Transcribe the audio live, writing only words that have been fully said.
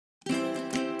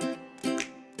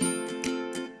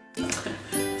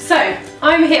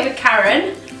I'm here with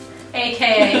Karen,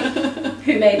 aka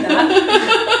Who Made That?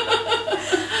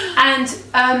 And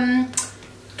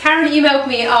Karen emailed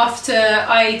me after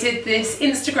I did this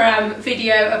Instagram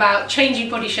video about changing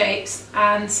body shapes,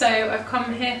 and so I've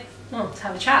come here to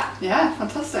have a chat. Yeah,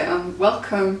 fantastic.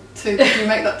 Welcome to the You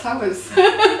Make That Towers.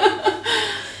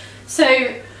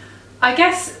 So, I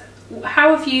guess,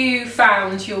 how have you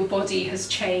found your body has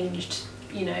changed,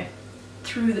 you know,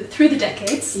 through the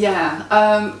decades?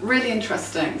 Yeah, really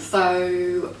interesting.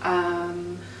 So,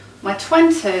 my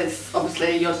 20s,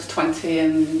 obviously you're just 20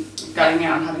 and going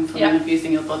out and having fun and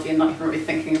abusing your body and not even really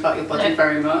thinking about your body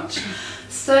very much.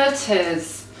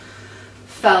 30s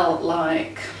felt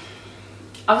like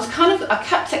I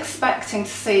kept expecting to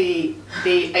see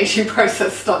the aging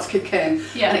process start to kick in,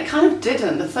 and it kind of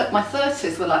didn't. My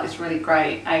 30s were like this really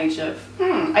great age of,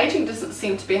 aging doesn't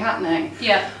seem to be happening.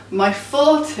 Yeah. My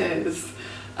 40s,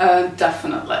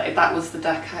 definitely, that was the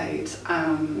decade.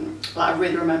 Like I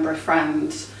really remember a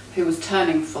friend who was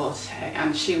turning 40,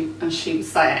 and she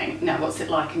was saying, "No, what's it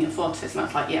like in your 40s?" And I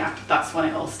was like, "Yeah, that's when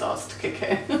it all starts to kick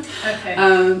in." Okay.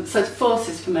 So the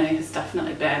 40s for me has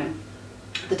definitely been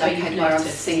the decade where I've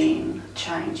seen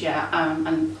change,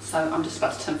 and so I'm just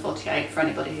about to turn 48 for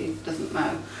anybody who doesn't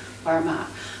know where I'm at.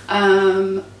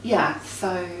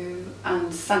 So,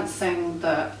 and sensing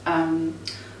that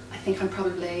I think I'm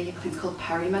probably, I think it's called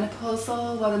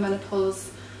perimenopausal, where the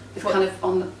menopause is kind of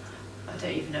on the... I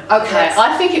don't even know. Okay,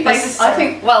 I think it means,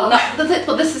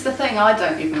 but this is the thing, I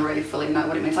don't even really fully know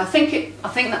what it means. I think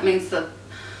that means that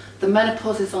the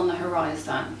menopause is on the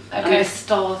horizon, and you're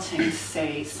starting to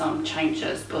see some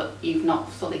changes, but you've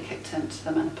not fully kicked into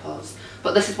the menopause.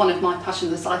 But this is one of my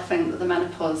passions, is I think that the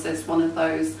menopause is one of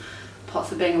those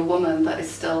parts of being a woman that is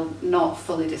still not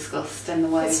fully discussed in the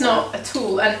way it's not at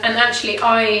all. And actually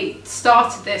I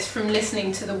started this from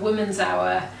listening to the Women's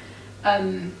Hour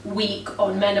week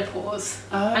on menopause,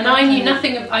 and I knew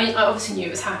nothing of, I obviously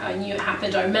knew I knew it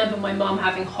happened. I remember my mum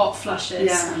having hot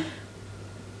flushes,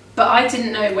 but I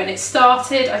didn't know when it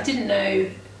started. I didn't know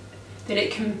that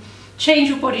it can change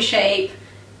your body shape,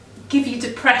 give you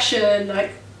depression,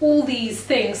 like all these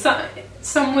things.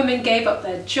 Some women gave up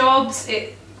their jobs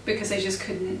because they just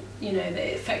couldn't, you know, that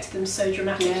it affected them so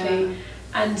dramatically.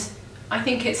 And I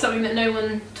think it's something that no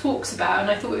one talks about, and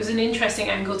I thought it was an interesting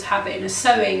angle to have it in a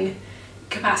sewing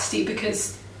capacity,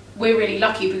 because we're really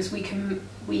lucky because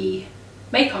we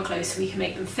make our clothes so we can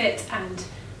make them fit, and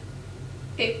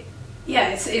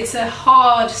it's a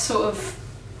hard sort of,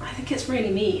 I think it's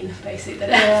really mean basically that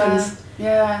it happens.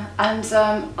 Yeah, and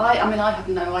I mean I have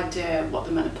no idea what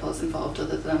the menopause involved,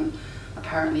 other than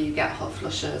apparently you get hot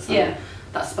flushes, and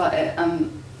that's about it.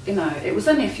 And you know, it was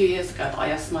only a few years ago that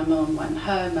I asked my mum when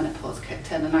her menopause kicked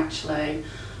in, and actually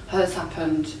hers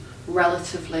happened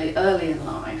relatively early in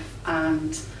life,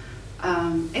 and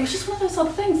it was just one of those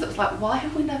odd things that was like, why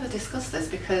have we never discussed this?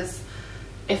 Because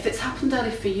if it's happened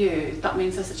early for you, that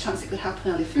means there's a chance it could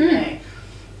happen early for me.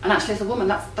 And actually as a woman,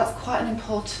 that's quite an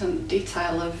important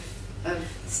detail of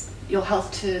your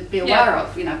health to be aware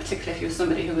of, you know, particularly if you're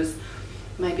somebody who was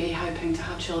maybe hoping to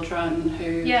have children, who,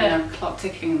 you know, clock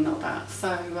ticking and all that.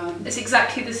 So it's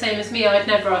exactly the same as me. I'd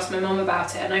never asked my mum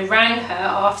about it, and I rang her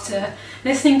after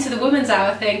listening to the Women's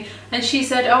Hour thing, and she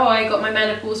said, "Oh, I got my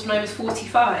menopause when I was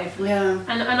 45."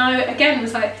 And I again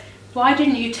was like, why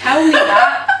didn't you tell me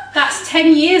that? That's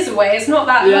 10 years away, it's not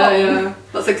that long. Yeah,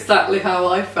 that's exactly how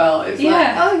I felt. It's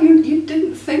like, oh, you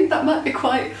didn't think that might be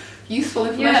quite useful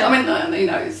information? I mean, you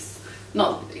know, it's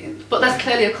not, but there's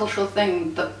clearly a cultural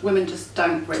thing that women just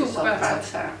don't really talk about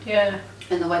it.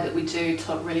 In the way that we do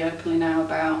talk really openly now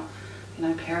about, you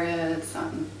know, periods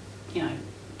and, you know,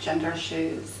 gender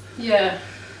issues.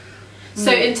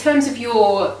 So in terms of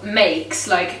your makes,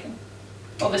 like,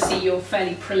 obviously you're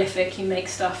fairly prolific, you make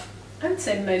stuff, I would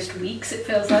say most weeks, it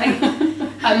feels like.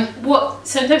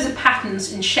 So in terms of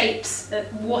patterns and shapes,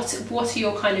 what are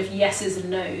your kind of yeses and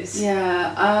nos?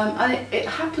 It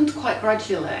happened quite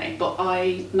gradually, but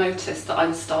I noticed that I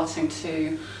was starting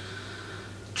to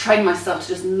train myself to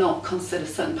just not consider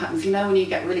certain patterns. You know, when you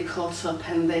get really caught up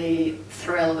in the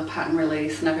thrill of a pattern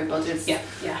release and everybody's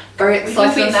very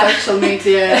excited on social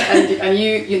media, and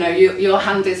you know your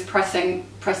hand is pressing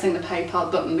the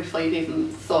PayPal button before you've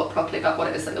even thought properly about what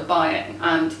it is that you're buying.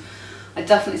 And I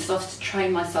definitely started to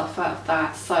train myself out of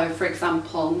that. So for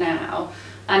example, now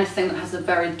anything that has a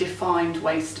very defined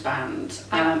waistband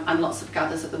and lots of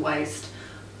gathers at the waist,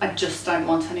 I just don't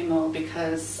want anymore,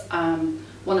 because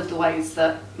one of the ways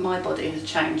that my body has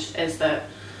changed is that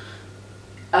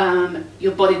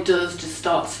your body does just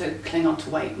start to cling on to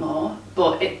weight more,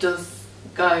 but it does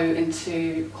go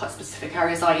into quite specific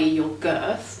areas, i.e. your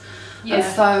girth. Yeah. And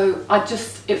so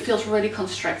it feels really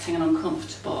constricting and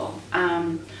uncomfortable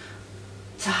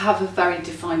to have a very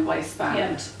defined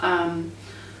waistband. Yeah.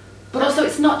 But also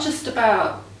it's not just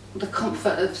about the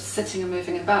comfort of sitting and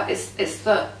moving about, it's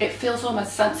that it feels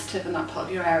almost sensitive in that part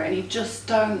of your area, and you just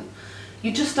don't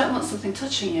want something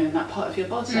touching you in that part of your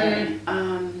body.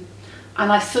 And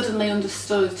I suddenly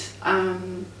understood,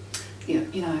 you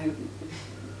know,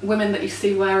 women that you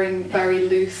see wearing very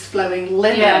loose flowing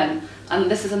linen, and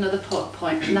this is another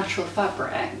point, natural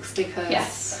fabrics,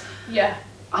 because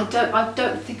I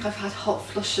don't think I've had hot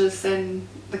flushes in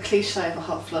the cliche of a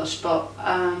hot flush, but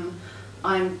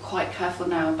I'm quite careful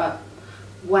now about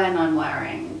when I'm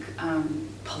wearing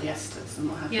polyesters and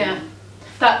what have you.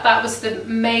 That was the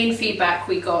main feedback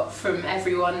we got from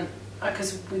everyone,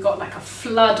 because we got like a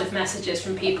flood of messages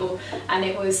from people, and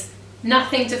it was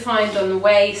nothing defined on the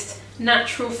waist,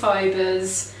 natural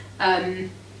fibres,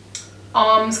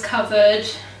 arms covered.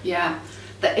 Yeah,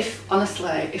 that if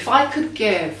I could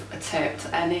give a tip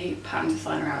to any pattern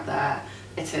designer out there,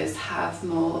 it is have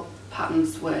more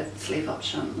patterns with sleeve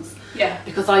options. Yeah.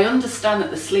 Because I understand that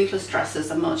the sleeveless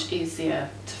dresses are much easier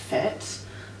to fit,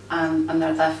 and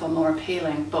they're therefore more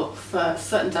appealing, but for a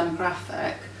certain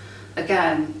demographic,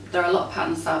 again, there are a lot of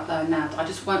patterns out there now that I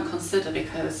just won't consider,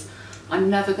 because I'm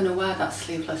never going to wear that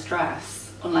sleeveless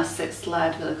dress unless it's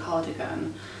layered with a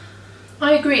cardigan.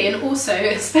 I agree, and also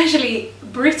especially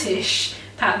British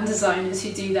pattern designers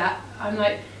who do that, I'm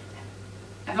like,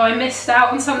 have I missed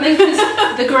out on something?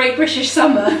 Because the Great British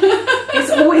Summer, it's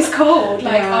always cold.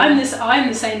 Like I'm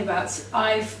the same about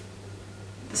sleeves.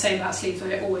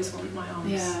 I always want my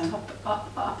arms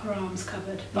upper arms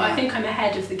covered. But I think I'm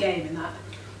ahead of the game in that.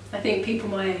 I think people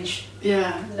my age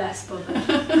less bothered.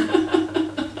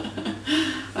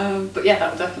 But yeah,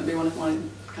 that would definitely be one of my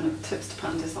kind of tips to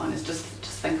pattern designers. Just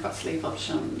think about sleeve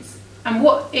options. And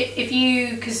what if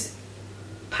you, because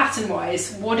pattern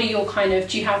wise, what are your kind of,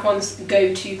 do you have ones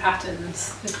go-to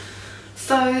patterns?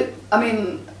 So I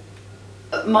mean,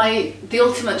 the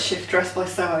ultimate shift dress by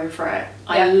Sew Over It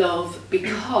I love,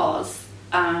 because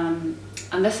and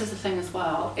this is the thing as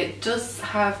well, it does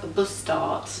have a bust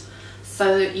dart,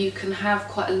 so that you can have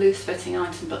quite a loose fitting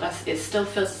item, but it still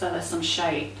feels as though there's some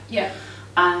shape. Yeah.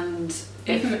 And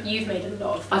you've made a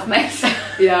lot of them. I've made,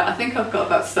 I think I've got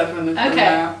about 7 of them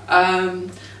now.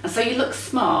 And so you look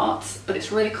smart, but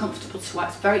it's really comfortable to wear.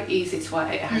 It's very easy to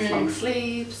wear. It has long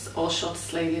sleeves or short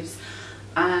sleeves,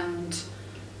 and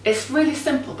it's really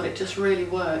simple, but it just really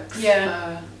works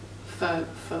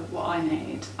for what I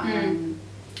need.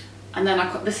 And then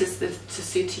this is the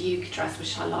Tessuti Yuki dress,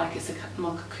 which I like. It's a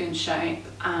more cocoon shape,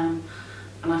 and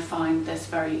I find this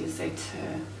very easy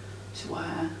to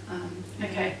wear.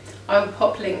 Okay, I will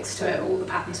pop links to it, all the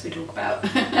patterns we talk about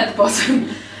at the bottom.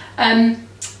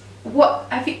 What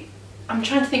have you? I'm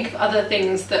trying to think of other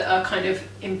things that are kind of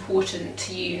important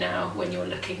to you now when you're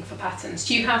looking for patterns.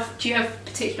 Do you have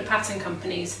particular pattern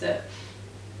companies that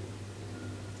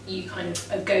you kind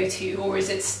of go to, or is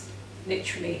it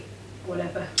literally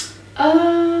whatever?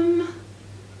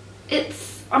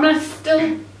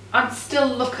 I'd still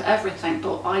look at everything,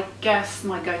 but I guess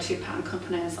my go-to pattern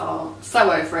companies are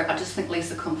Sew Over It. I just think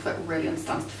Lisa Comfort really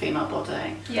understands the female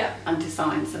body and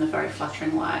designs in a very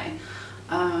flattering way.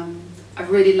 I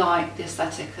really like the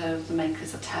aesthetic of the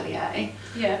Maker's Atelier.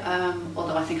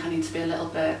 Although I think I need to be a little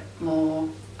bit more.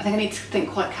 I think I need to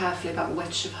think quite carefully about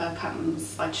which of her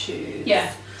patterns I choose.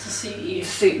 To suit you. To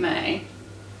suit me.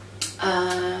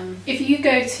 If you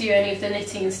go to any of the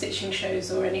knitting and stitching shows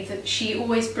or anything, she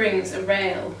always brings a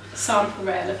sample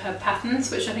rail of her patterns,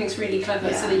 which I think is really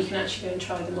clever, so that you can actually go and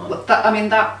try them on. Well,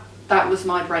 that was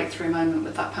my breakthrough moment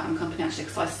with that pattern company, actually,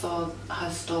 because I saw her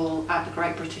stall at the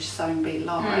Great British Sewing Bee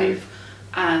live,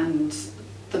 and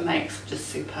the makes were just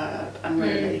superb and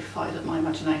really fired up my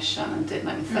imagination and did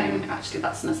make me think, actually,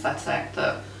 that's an aesthetic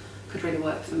that could really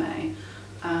work for me.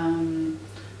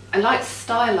 I like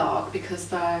Stylark because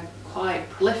they're quite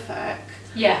prolific.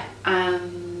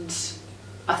 And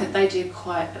I think they do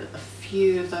quite a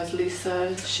few of those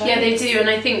looser shapes. Yeah, they do, and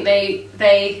I think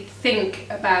they think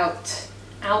about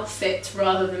outfit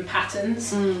rather than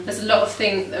patterns. There's a lot of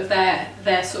things of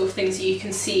their sort of things you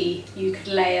can see. You could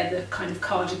layer the kind of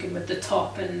cardigan with the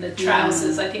top and the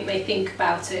trousers. I think they think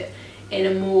about it in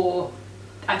a more,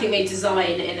 I think they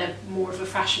design in a more of a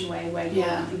fashion way where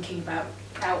you're thinking about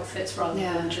outfits rather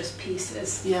than just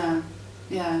pieces.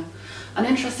 And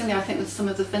interestingly, I think with some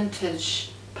of the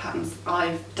vintage patterns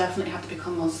I've definitely had to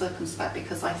become more circumspect,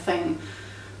 because I think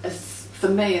for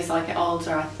me as I get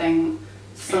older, I think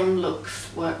some looks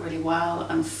work really well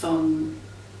and some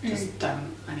just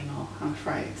don't anymore, I'm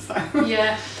afraid. So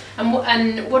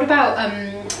and what about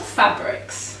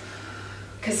fabrics?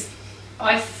 because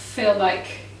I feel like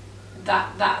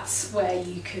that's where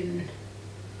you can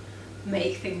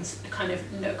make things kind of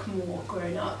look more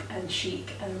grown up and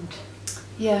chic and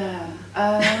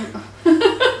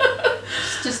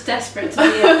just desperate to be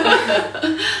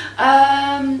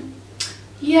it.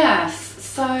 Yes,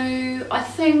 so I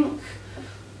think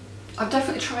I've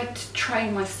definitely tried to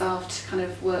train myself to kind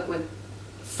of work with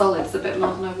solids a bit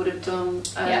more than I would have done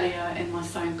earlier in my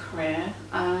sewing career.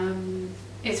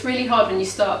 It's really hard when you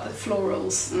start the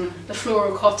florals. The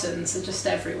floral cottons are just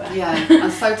everywhere. Yeah,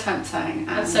 and so tempting.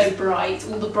 And so bright,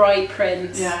 all the bright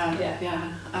prints.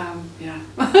 Yeah. I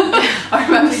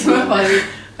remember some of my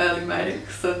early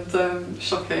makes and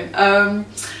shocking.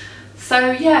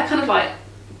 So yeah, kind of like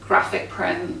graphic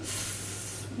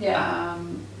prints.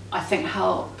 I think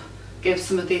help give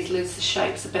some of these looser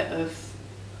shapes a bit of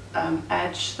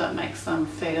edge that makes them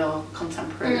feel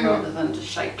contemporary rather than just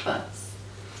shapeless.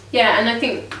 Yeah, and I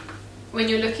think when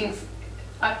you're looking,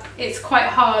 it's quite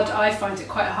hard, I find it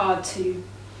quite hard to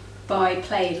buy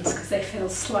plains because they feel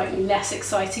slightly less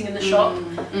exciting in the shop.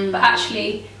 But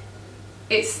actually,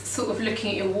 it's sort of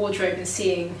looking at your wardrobe and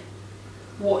seeing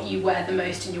what you wear the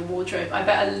most in your wardrobe. I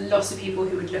bet a lot of people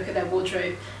who would look at their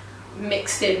wardrobe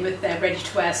mixed in with their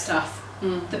ready-to-wear stuff,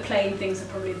 the plain things are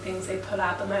probably the things they pull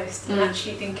out the most, and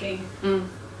actually thinking to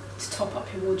top up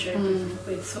your wardrobe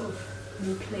with sort of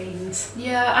plains.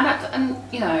 Yeah, and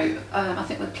you know, I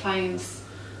think with plains,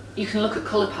 you can look at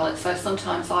colour palettes. So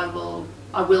sometimes I will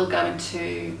go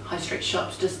into high street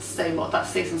shops just to see what that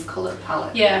season's colour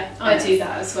palette. Yeah, I do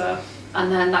that as well. And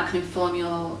then that can inform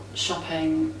your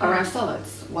shopping around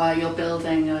solids, where you're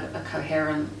building a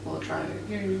coherent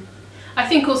wardrobe. I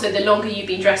think also the longer you've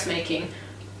been dressmaking,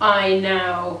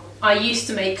 I used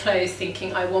to make clothes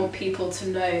thinking I want people to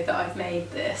know that I've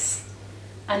made this,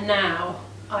 and now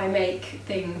I make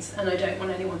things and I don't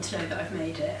want anyone to know that I've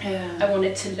made it. I want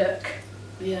it to look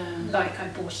like I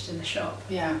bought it in the shop.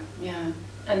 And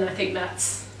I think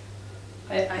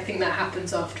I think that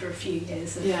happens after a few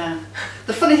years of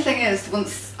The funny thing is,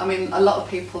 a lot of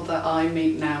people that I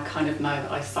meet now kind of know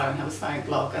that I sew and have a sewing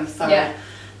blog, and so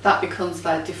that becomes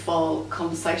their default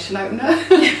conversation opener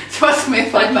to ask me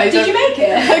if I've made it. Did you make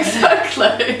it?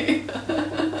 Exactly.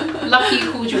 Lucky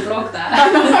you called your blog that.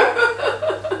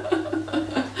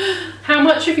 How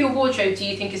much of your wardrobe do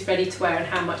you think is ready to wear and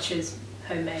how much is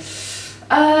homemade?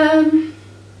 I'd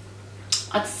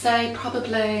say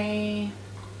probably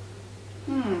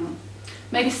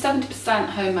maybe 70%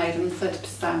 homemade and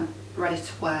 30% ready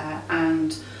to wear,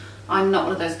 and I'm not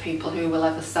one of those people who will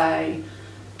ever say,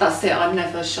 that's it, I'm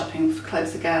never shopping for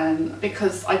clothes again,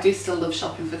 because I do still love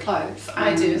shopping for clothes.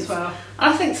 I do as well.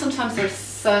 And I think sometimes there are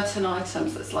certain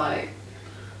items that's like,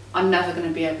 I'm never going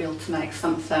to be able to make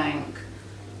something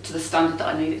to the standard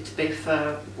that I need it to be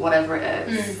for whatever it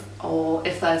is, or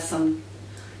if there's some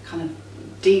kind of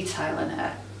detail in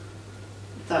it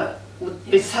that would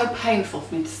be so painful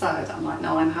for me to sew that I'm like,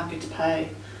 no, I'm happy to pay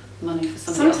money for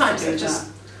somebody else to do that.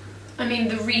 I mean,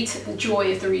 the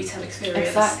joy of the retail experience.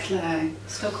 Exactly.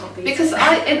 Still can't beat because it.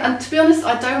 And to be honest,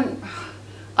 I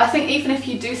think even if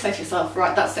you do say to yourself,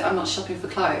 right, that's it, I'm not shopping for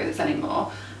clothes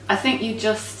anymore, I think you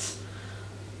just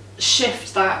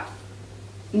shift that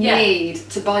need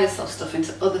to buy yourself stuff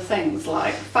into other things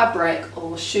like fabric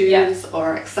or shoes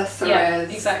or accessories. Yeah,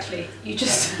 exactly. You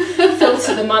just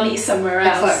filter the money somewhere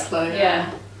else. Exactly.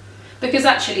 Yeah. Because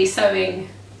actually sewing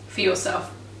for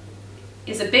yourself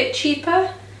is a bit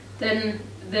cheaper than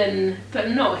but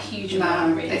not a huge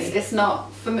amount really. It's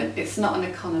not, for me, it's not an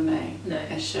economy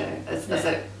issue as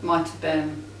it might have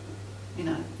been,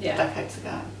 decades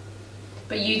ago.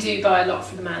 But you do buy a lot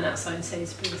from the man outside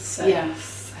Sainsbury's, so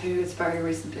yes, who is very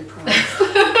reasonably priced.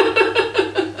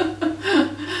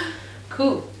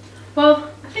 Cool. Well,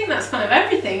 I think that's kind of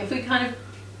everything. If we kind of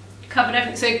covered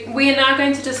everything. So we are now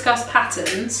going to discuss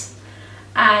patterns,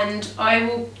 and I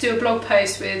will do a blog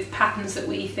post with patterns that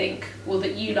we think, or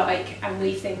that you like, and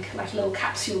we think like a little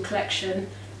capsule collection.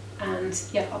 And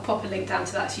yeah, I'll pop a link down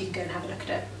to that so you can go and have a look at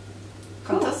it.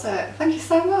 Cool. Fantastic. Thank you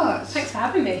so much. Thanks for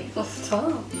having me. Not at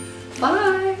all.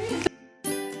 Bye.